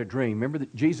 Joseph had a dream. Remember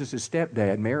that Jesus'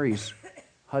 stepdad, Mary's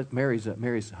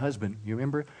husband. You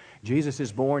remember? Jesus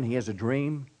is born. He has a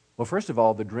dream. Well, first of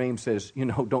all, the dream says,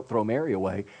 don't throw Mary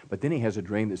away. But then he has a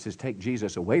dream that says, take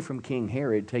Jesus away from King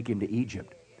Herod, take him to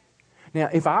Egypt. Now,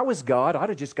 if I was God, I'd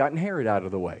have just gotten Herod out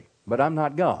of the way. But I'm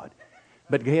not God.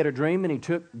 But he had a dream and he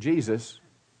took Jesus.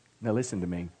 Now, listen to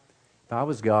me. If I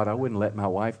was God, I wouldn't let my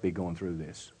wife be going through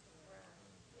this.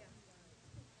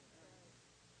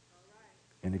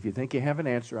 And if you think you have an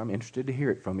answer, I'm interested to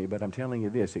hear it from you, but I'm telling you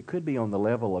this. It could be on the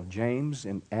level of James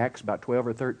in Acts about 12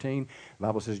 or 13. The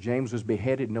Bible says James was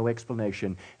beheaded, no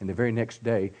explanation, and the very next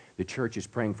day the church is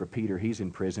praying for Peter. He's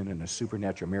in prison, and a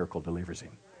supernatural miracle delivers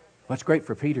him. Well, that's great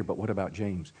for Peter, but what about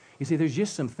James? You see, there's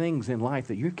just some things in life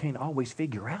that you can't always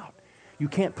figure out. You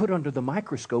can't put under the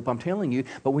microscope, I'm telling you,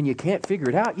 but when you can't figure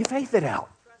it out, you faith it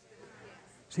out.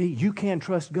 See, you can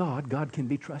trust God. God can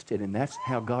be trusted, and that's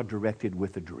how God directed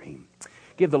with a dream.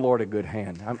 Give the Lord a good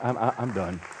hand. I'm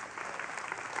done.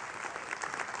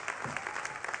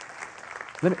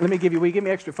 Let me give you, will you give me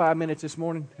extra 5 minutes this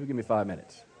morning? Who give me 5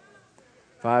 minutes?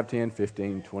 5, 10,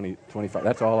 15, 20, 25.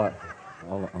 That's all.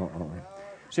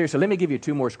 Seriously, let me give you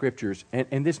 2 more scriptures.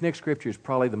 And this next scripture is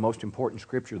probably the most important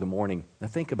scripture of the morning. Now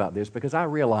think about this, because I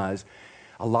realize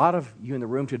a lot of you in the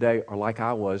room today are like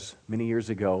I was many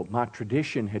years ago. My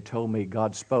tradition had told me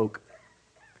God spoke,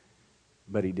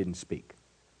 but He didn't speak.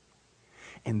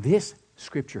 And this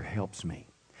scripture helps me.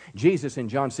 Jesus in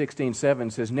John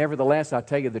 16:7 says, nevertheless, I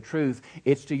tell you the truth,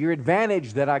 it's to your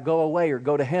advantage that I go away or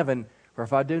go to heaven, for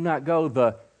if I do not go,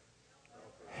 the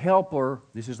Helper,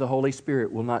 this is the Holy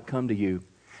Spirit, will not come to you.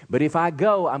 But if I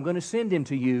go, I'm going to send Him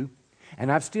to you,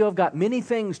 and I've still got many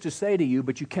things to say to you,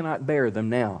 but you cannot bear them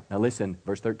now. Now listen,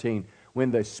 verse 13,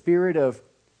 when the Spirit of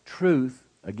truth,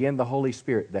 again the Holy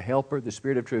Spirit, the Helper, the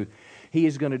Spirit of truth, He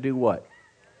is going to do what?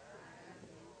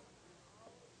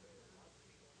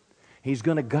 He's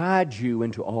going to guide you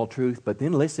into all truth. But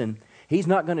then listen, He's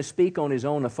not going to speak on His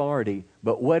own authority,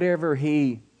 but whatever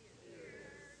He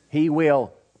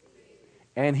will.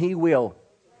 And He will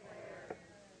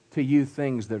to you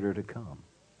things that are to come.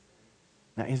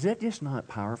 Now, is that just not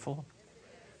powerful?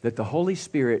 That the Holy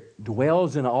Spirit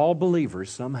dwells in all believers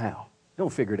somehow.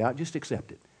 Don't figure it out, just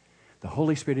accept it. The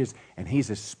Holy Spirit is, and He's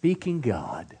a speaking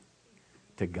God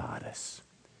to guide us.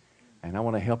 And I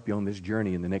want to help you on this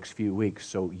journey in the next few weeks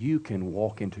so you can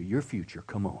walk into your future,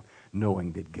 come on,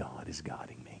 knowing that God is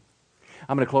guiding me.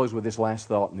 I'm going to close with this last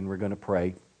thought, and then we're going to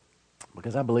pray.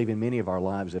 Because I believe in many of our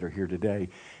lives that are here today,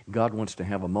 God wants to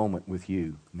have a moment with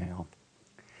you now.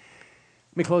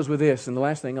 Let me close with this, and the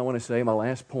last thing I want to say, my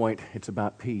last point, it's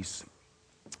about peace.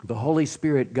 The Holy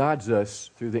Spirit guides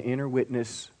us through the inner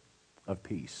witness of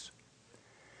peace.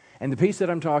 And the peace that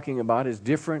I'm talking about is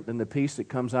different than the peace that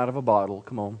comes out of a bottle.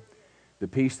 Come on. The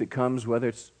peace that comes, whether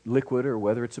it's liquid or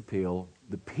whether it's a pill.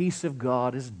 The peace of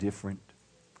God is different.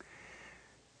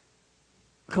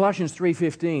 Colossians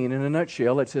 3:15, in a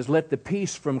nutshell, it says, let the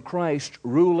peace from Christ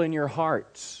rule in your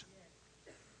hearts.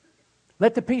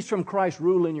 Let the peace from Christ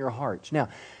rule in your hearts. Now,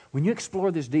 when you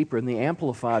explore this deeper in the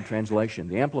Amplified translation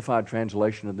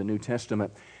of the New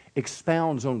Testament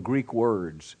expounds on Greek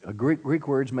words. Greek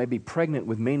words may be pregnant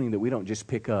with meaning that we don't just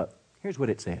pick up. Here's what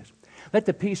it says. Let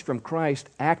the peace from Christ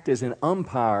act as an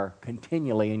umpire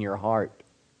continually in your heart.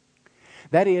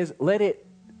 That is, let it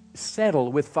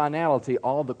settle with finality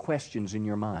all the questions in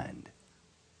your mind.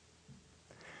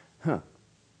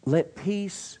 Let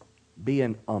peace be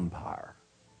an umpire.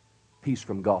 Peace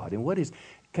from God. And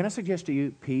can I suggest to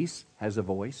you, peace has a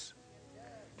voice.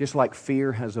 Just like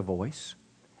fear has a voice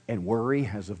and worry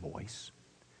has a voice.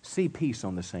 See peace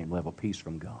on the same level, peace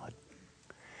from God.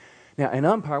 Now, an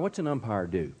umpire, what's an umpire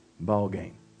do? Ball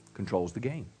game. Controls the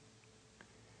game.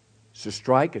 It's a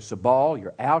strike, it's a ball,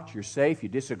 you're out, you're safe, you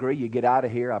disagree, you get out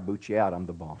of here, I boot you out, I'm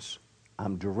the boss.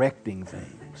 I'm directing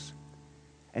things.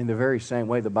 And the very same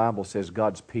way the Bible says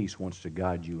God's peace wants to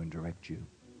guide you and direct you.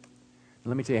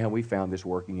 Let me tell you how we found this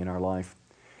working in our life.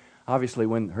 Obviously,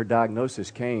 when her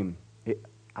diagnosis came,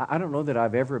 I don't know that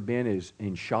I've ever been as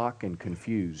in shock and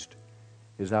confused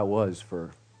as I was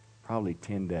for probably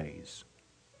 10 days.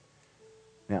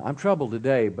 Now, I'm troubled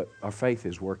today, but our faith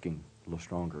is working a little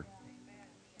stronger.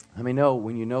 I mean,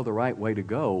 when you know the right way to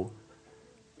go,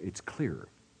 it's clearer.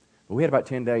 But we had about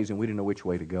 10 days and we didn't know which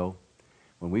way to go.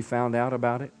 When we found out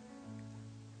about it,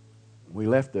 we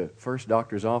left the first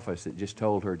doctor's office that just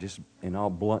told her, just in all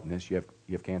bluntness, you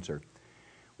have cancer.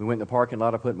 We went in the parking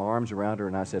lot, I put my arms around her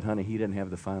and I said, honey, he doesn't have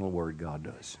the final word, God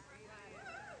does.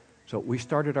 So we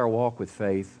started our walk with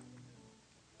faith.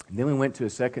 And then we went to a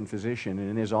second physician, and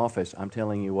in his office, I'm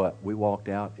telling you what, we walked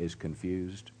out as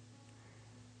confused.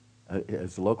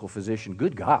 As a local physician,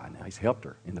 good God, now he's helped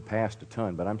her in the past a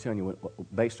ton, but I'm telling you,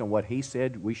 based on what he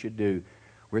said we should do,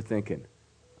 we're thinking,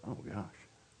 oh gosh.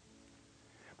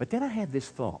 But then I had this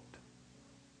thought.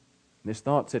 This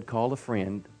thought said, call a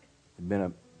friend, had been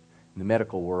in the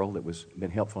medical world that was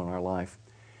been helpful in our life.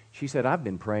 She said, I've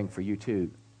been praying for you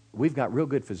too. We've got real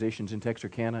good physicians in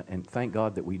Texarkana, and thank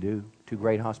God that we do. 2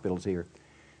 great hospitals here.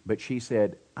 But she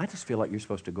said, I just feel like you're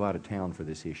supposed to go out of town for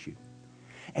this issue.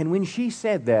 And when she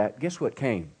said that, guess what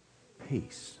came?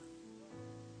 Peace.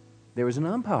 There was an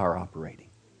umpire operating.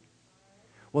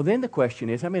 Well, then the question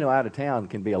is, how many know out of town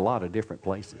can be a lot of different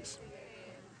places?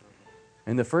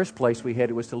 And the first place we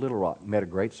headed was to Little Rock. Met a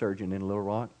great surgeon in Little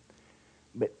Rock.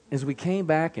 But as we came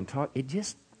back and talked, it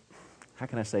just, how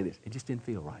can I say this? It just didn't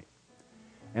feel right.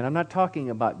 And I'm not talking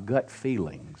about gut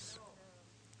feelings.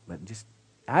 But just,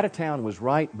 out of town was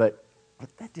right, but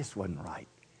that just wasn't right.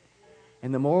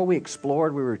 And the more we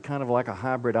explored, we were kind of like a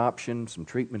hybrid option, some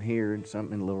treatment here and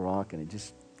something in Little Rock, and it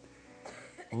just...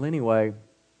 Well, anyway,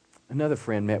 another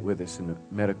friend met with us in the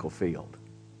medical field.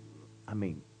 I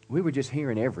mean, we were just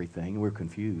hearing everything, and we were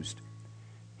confused.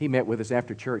 He met with us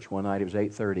after church one night. It was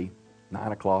 8:30,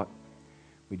 9 o'clock.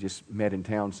 We just met in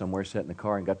town somewhere, sat in the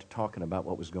car, and got to talking about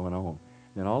what was going on.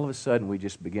 Then all of a sudden, we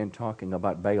just began talking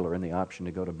about Baylor and the option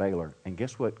to go to Baylor. And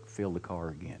guess what filled the car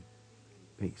again?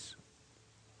 Peace.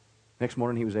 Next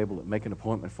morning, he was able to make an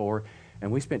appointment for her,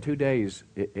 and we spent 2 days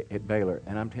at Baylor,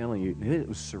 and I'm telling you, it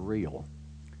was surreal.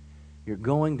 You're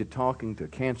going to talking to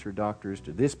cancer doctors,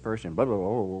 to this person, blah, blah,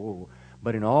 blah, blah, blah,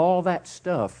 but in all that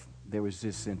stuff, there was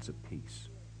this sense of peace.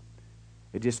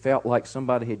 It just felt like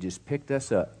somebody had just picked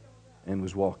us up and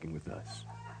was walking with us.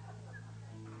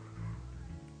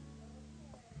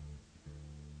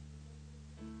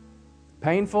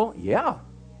 Painful? Yeah.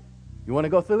 You want to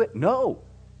go through it? No.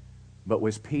 But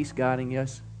was peace guiding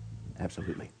us?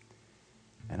 Absolutely.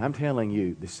 And I'm telling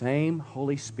you, the same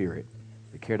Holy Spirit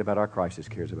that cared about our crisis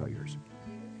cares about yours.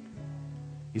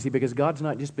 You see, because God's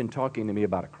not just been talking to me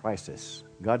about a crisis.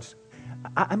 Let me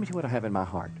tell you what I have in my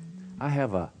heart. I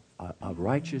have a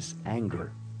righteous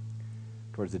anger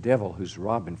towards the devil who's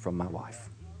robbing from my wife.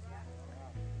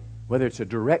 Whether it's a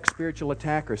direct spiritual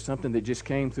attack or something that just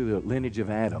came through the lineage of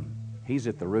Adam, he's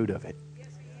at the root of it.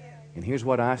 And here's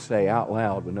what I say out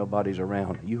loud when nobody's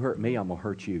around. You hurt me, I'm going to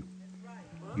hurt you.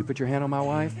 You put your hand on my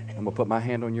wife, I'm going to put my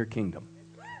hand on your kingdom.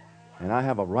 And I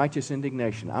have a righteous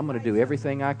indignation. I'm going to do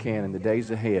everything I can in the days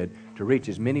ahead to reach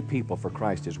as many people for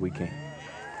Christ as we can.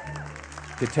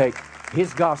 To take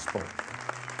His gospel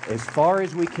as far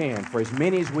as we can, for as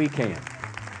many as we can.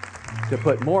 To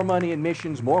put more money in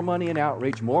missions, more money in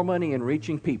outreach, more money in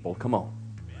reaching people. Come on.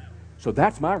 So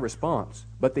that's my response.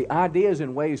 But the ideas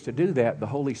and ways to do that, the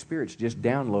Holy Spirit's just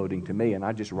downloading to me, and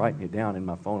I'm just writing it down in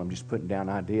my phone. I'm just putting down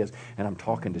ideas, and I'm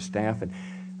talking to staff, and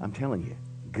I'm telling you,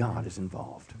 God is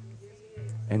involved.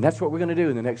 And that's what we're going to do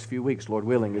in the next few weeks, Lord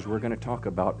willing, is we're going to talk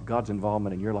about God's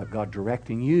involvement in your life, God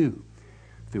directing you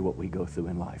through what we go through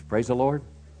in life. Praise the Lord.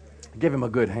 Give him a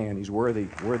good hand. He's worthy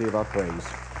of our praise.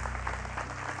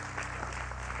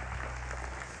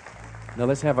 Now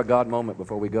let's have a God moment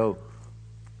before we go.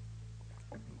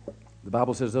 The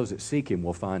Bible says those that seek him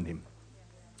will find him.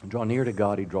 Draw near to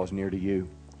God, he draws near to you.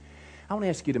 I want to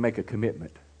ask you to make a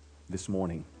commitment this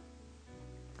morning.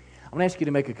 I want to ask you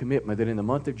to make a commitment that in the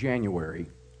month of January,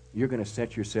 you're going to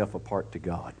set yourself apart to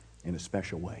God in a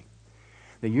special way.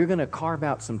 That you're going to carve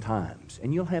out some times,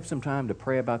 and you'll have some time to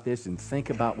pray about this and think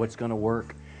about what's going to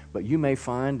work, but you may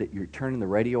find that you're turning the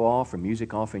radio off or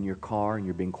music off in your car and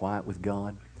you're being quiet with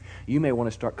God. You may want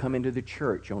to start coming to the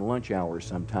church on lunch hours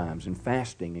sometimes and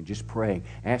fasting and just praying,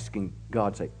 asking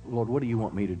God, say, Lord, what do you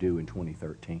want me to do in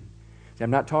 2013? See, I'm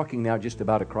not talking now just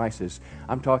about a crisis.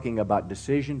 I'm talking about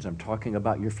decisions. I'm talking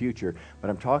about your future. But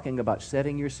I'm talking about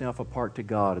setting yourself apart to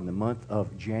God in the month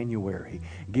of January,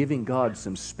 giving God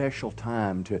some special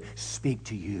time to speak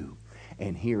to you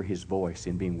and hear his voice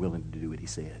and being willing to do what he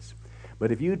says.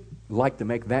 But if you'd like to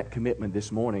make that commitment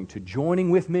this morning to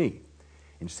joining with me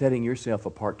in setting yourself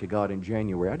apart to God in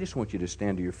January, I just want you to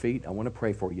stand to your feet. I want to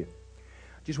pray for you.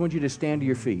 I just want you to stand to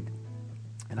your feet.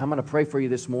 And I'm going to pray for you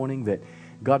this morning that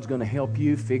God's going to help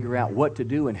you figure out what to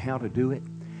do and how to do it.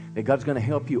 That God's going to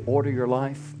help you order your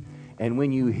life. And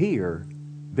when you hear,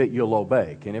 that you'll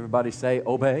obey. Can everybody say,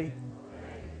 obey?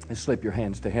 And slip your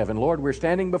hands to heaven. Lord, we're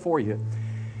standing before you.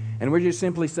 And we're just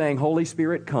simply saying, Holy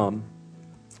Spirit, come.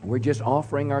 We're just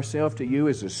offering ourselves to you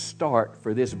as a start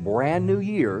for this brand new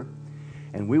year.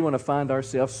 And we want to find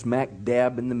ourselves smack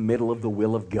dab in the middle of the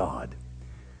will of God.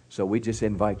 So we just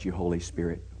invite you, Holy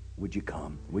Spirit, would you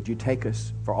come? Would you take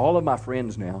us? For all of my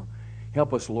friends now,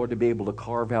 help us, Lord, to be able to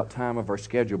carve out time of our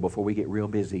schedule before we get real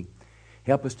busy.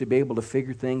 Help us to be able to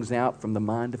figure things out from the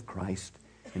mind of Christ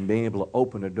and being able to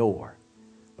open a door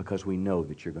because we know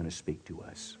that you're going to speak to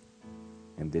us.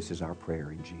 And this is our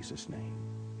prayer in Jesus' name.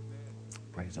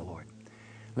 Praise the Lord.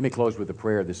 Let me close with a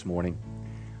prayer this morning.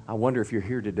 I wonder if you're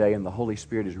here today and the Holy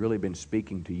Spirit has really been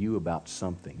speaking to you about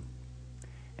something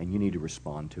and you need to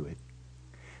respond to it.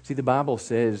 See, the Bible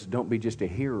says don't be just a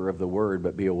hearer of the word,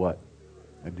 but be a what?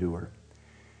 A doer.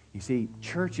 You see,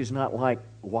 church is not like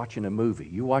watching a movie.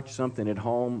 You watch something at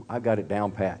home, I got it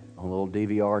down pat on a little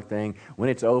DVR thing. When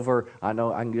it's over, I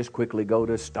know I can just quickly go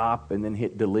to stop and then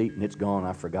hit delete and it's gone.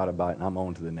 I forgot about it and I'm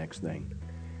on to the next thing.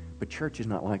 But church is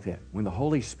not like that. When the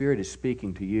Holy Spirit is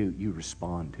speaking to you, you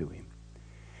respond to him.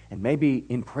 And maybe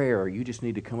in prayer, you just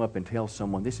need to come up and tell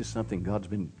someone, this is something God's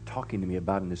been talking to me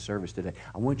about in this service today.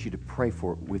 I want you to pray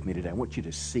for it with me today. I want you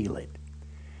to seal it.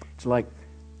 It's like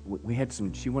we had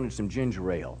she wanted some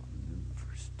ginger ale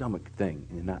for stomach thing.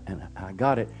 And I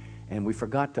got it, and we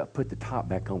forgot to put the top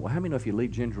back on. Well, how many know if you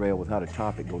leave ginger ale without a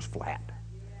top, it goes flat?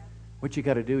 What you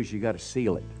got to do is you got to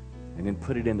seal it and then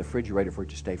put it in the refrigerator for it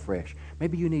to stay fresh.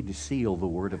 Maybe you need to seal the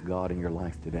Word of God in your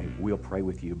life today. We'll pray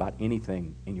with you about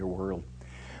anything in your world.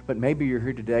 But maybe you're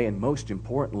here today, and most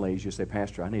importantly, is you say,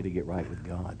 Pastor, I need to get right with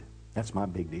God. That's my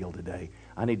big deal today.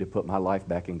 I need to put my life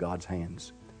back in God's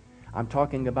hands. I'm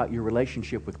talking about your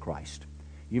relationship with Christ.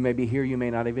 You may be here, you may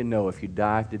not even know if you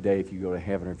die today, if you go to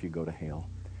heaven or if you go to hell.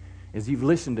 As you've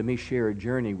listened to me share a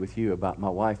journey with you about my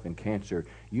wife and cancer,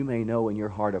 you may know in your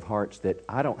heart of hearts that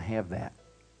I don't have that.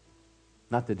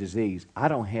 Not the disease. I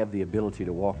don't have the ability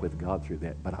to walk with God through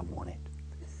that, but I want it.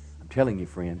 I'm telling you,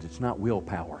 friends, it's not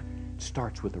willpower. It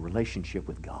starts with a relationship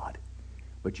with God.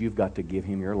 But you've got to give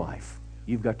him your life.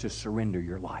 You've got to surrender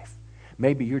your life.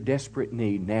 Maybe your desperate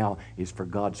need now is for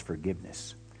God's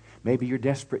forgiveness. Maybe your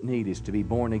desperate need is to be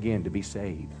born again, to be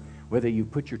saved. Whether you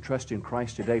put your trust in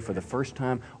Christ today for the first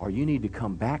time or you need to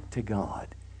come back to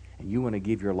God and you want to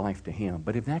give your life to him.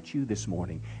 But if that's you this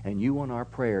morning and you want our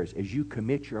prayers as you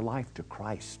commit your life to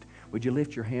Christ, would you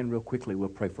lift your hand real quickly? We'll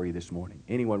pray for you this morning.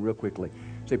 Anyone real quickly.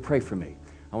 Say, pray for me.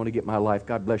 I want to get my life.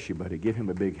 God bless you, buddy. Give him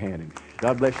a big hand. And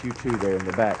God bless you too there in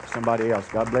the back. Somebody else.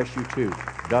 God bless you too.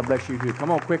 God bless you too.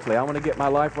 Come on quickly. I want to get my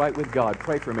life right with God.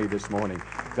 Pray for me this morning.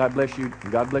 God bless you.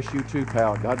 God bless you too,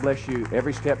 pal. God bless you.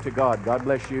 Every step to God. God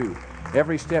bless you.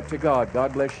 Every step to God.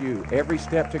 God bless you. Every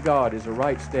step to God is a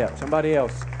right step. Somebody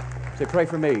else. Say, pray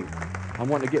for me. I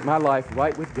want to get my life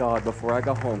right with God before I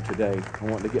go home today. I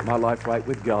want to get my life right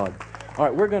with God. All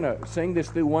right, we're going to sing this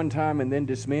through one time and then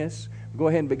dismiss. Go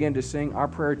ahead and begin to sing. Our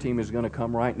prayer team is going to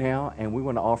come right now, and we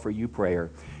want to offer you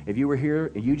prayer. If you were here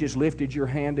and you just lifted your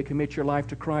hand to commit your life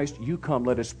to Christ, you come.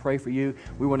 Let us pray for you.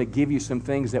 We want to give you some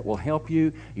things that will help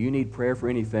you. You need prayer for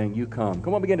anything, you come.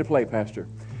 Come on, begin to play, Pastor.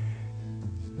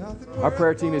 Our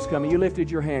prayer team is coming. You lifted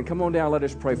your hand. Come on down. Let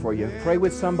us pray for you. Pray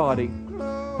with somebody.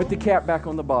 Put the cap back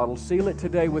on the bottle. Seal it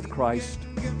today with Christ.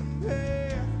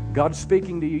 God's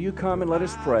speaking to you. You come and let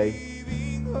us pray.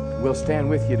 We'll stand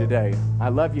with you today. I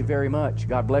love you very much.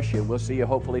 God bless you. We'll see you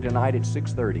hopefully tonight at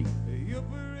 6:30.